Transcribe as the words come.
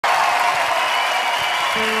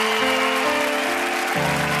Take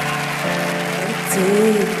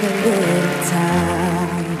a little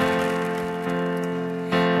time,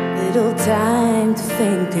 a little time to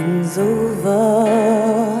think things over.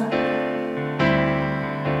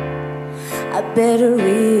 I better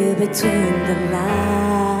read between the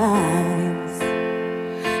lines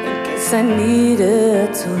in case I need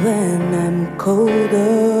it to when I'm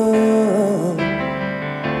colder.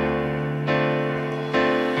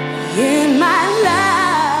 In my life,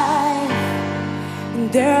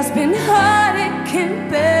 there's been heartache and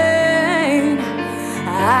pain.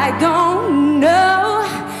 I don't know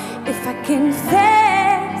if I can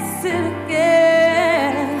face it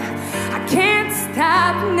again. I can't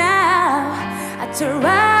stop now. I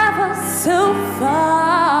travel so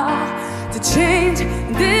far to change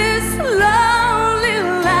this love.